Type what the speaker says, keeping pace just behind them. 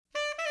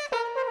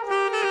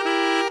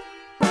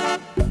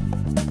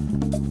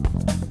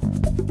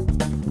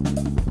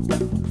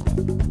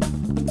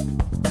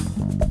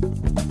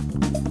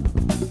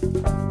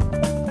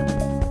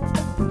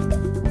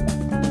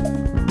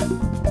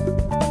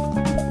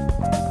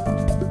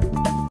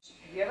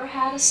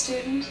had a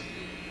student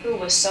who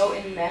was so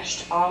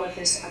enmeshed, all of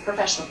his, a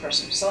professional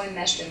person, so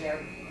enmeshed in their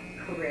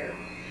career,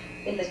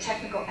 in the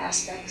technical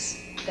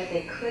aspects, that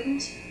they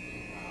couldn't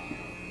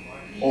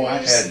Oh,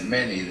 I've had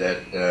many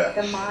that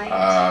the mind.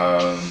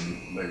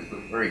 it's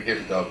very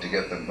difficult to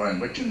get them going,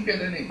 but you can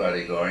get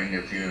anybody going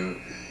if you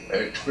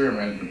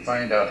experiment and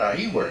find out how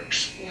he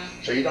works. Yeah.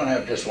 So you don't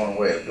have just one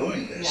way of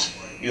doing this.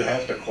 Yeah. You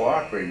have to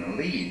cooperate and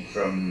lead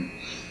from,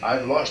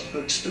 I've lost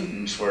good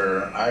students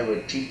where I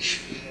would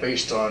teach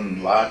based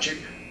on logic.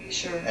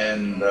 Sure.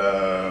 And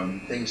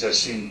things that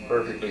seemed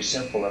perfectly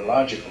simple and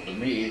logical to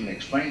me and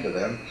explain to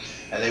them,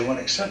 and they won't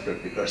accept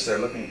it because they're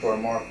looking for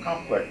more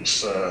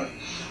complex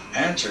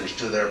answers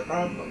to their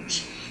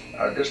problems.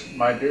 Just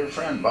my dear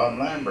friend Bob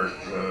Lambert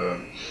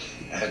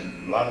had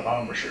a lot of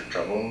embouchure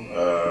trouble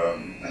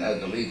and had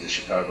to leave the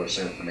Chicago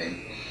Symphony,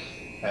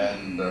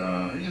 and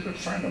he's a good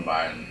friend of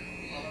mine,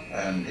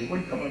 and he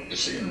wouldn't come up to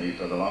see me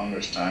for the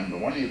longest time,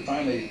 but when he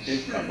finally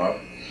did come up,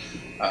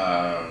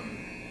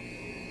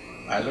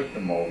 I looked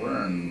him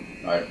over and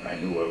I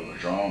knew what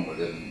was wrong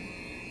within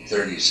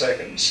 30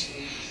 seconds.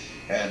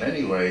 And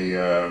anyway,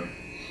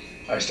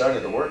 I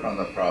started to work on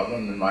the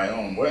problem in my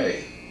own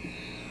way.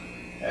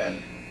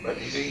 But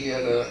he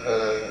had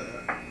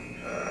a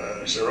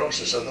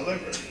cirrhosis of the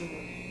liver.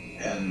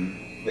 And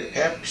the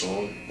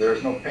capsule,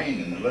 there's no pain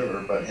in the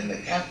liver, but in the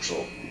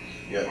capsule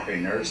you have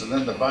pain nerves, and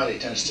then the body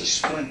tends to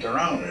splint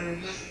around it.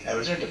 And it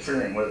was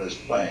interfering with his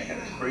playing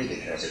and his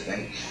breathing and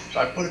everything.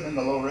 So I put him in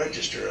the low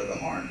register of the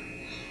horn.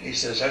 He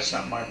says, that's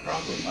not my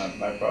problem.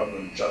 My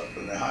problem's up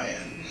in the high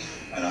end.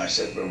 And I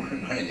said, well, we're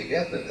going to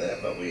get to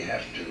that, but we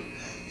have to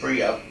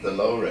free up the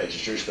low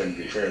register. It's going to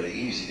be fairly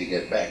easy to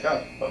get back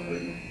up, but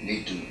we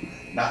need to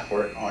not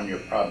work on your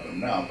problem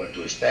now, but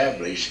to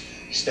establish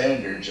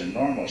standards and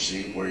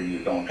normalcy where you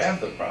don't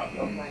have the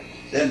problem,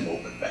 then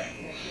move it back.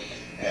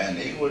 And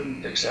he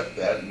wouldn't accept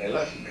that, and they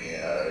left me.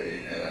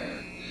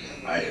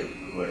 I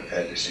would have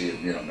had to see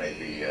him,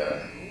 maybe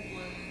a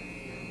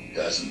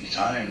dozen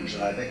times,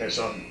 and I think I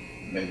saw him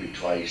maybe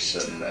twice,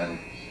 and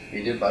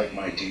he did like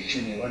my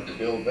teaching. He went to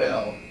Bill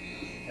Bell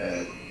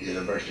at the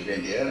University of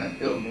Indiana, and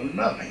Bill knew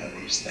nothing of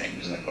these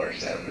things, and of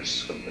course that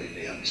was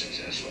completely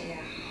unsuccessful.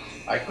 Yeah.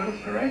 I could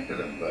have corrected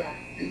him, but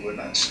he would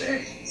not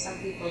stay. Some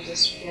people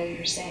just,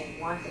 you're saying,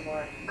 want the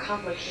more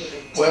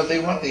complicated. Well, they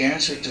want the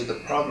answer to the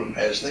problem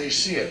as they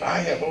see it. I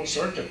have all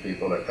sorts of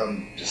people that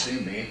come to see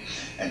me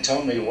and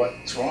tell me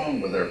what's wrong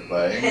with their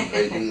playing.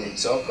 They do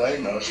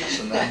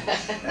self-diagnosis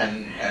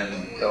and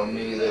tell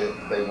me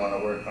that they want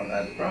to work on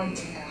that problem.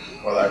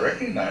 Well, I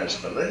recognize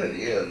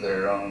validity of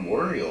their own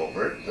worry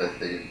over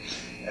it,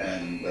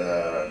 and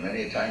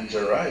many times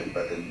they're right,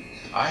 but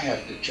I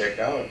have to check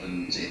out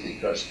and see,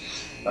 because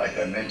like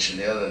I mentioned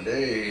the other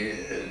day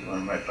in one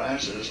of my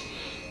classes,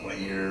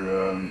 when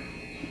you're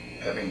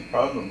having a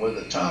problem with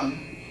the tongue,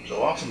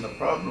 so often the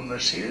problem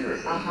is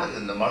here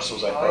in the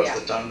muscles that cause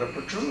the tongue to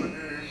protrude.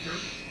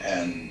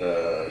 And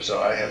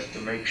so I have to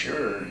make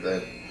sure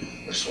that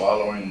the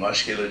swallowing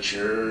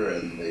musculature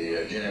and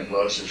the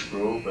genioglossus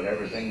group and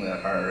everything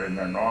that are in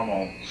their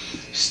normal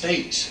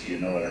states, you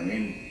know what I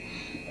mean?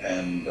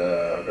 And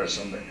I've got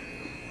something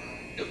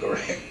to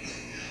correct.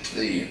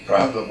 The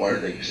problem where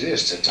it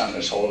exists, the tongue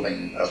is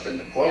holding up in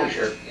the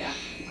closure.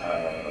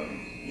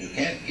 You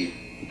can't keep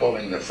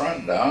pulling the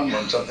front down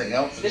when something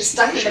else is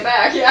stuck in the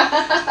back.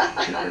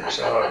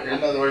 So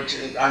in other words,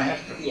 I have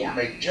to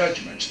make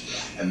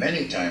judgments. And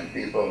many times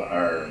people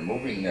are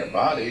moving their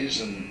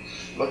bodies and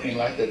looking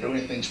like they're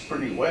doing things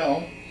pretty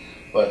well,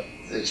 but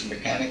it's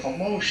mechanical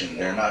motion.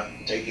 They're not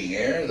taking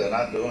air, they're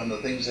not doing the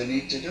things they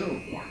need to do.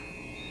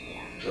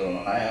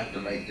 So I have to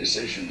make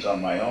decisions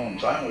on my own.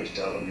 So I always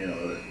tell them,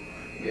 that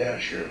yeah,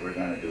 sure, we're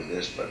going to do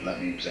this, but let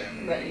me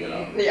examine it,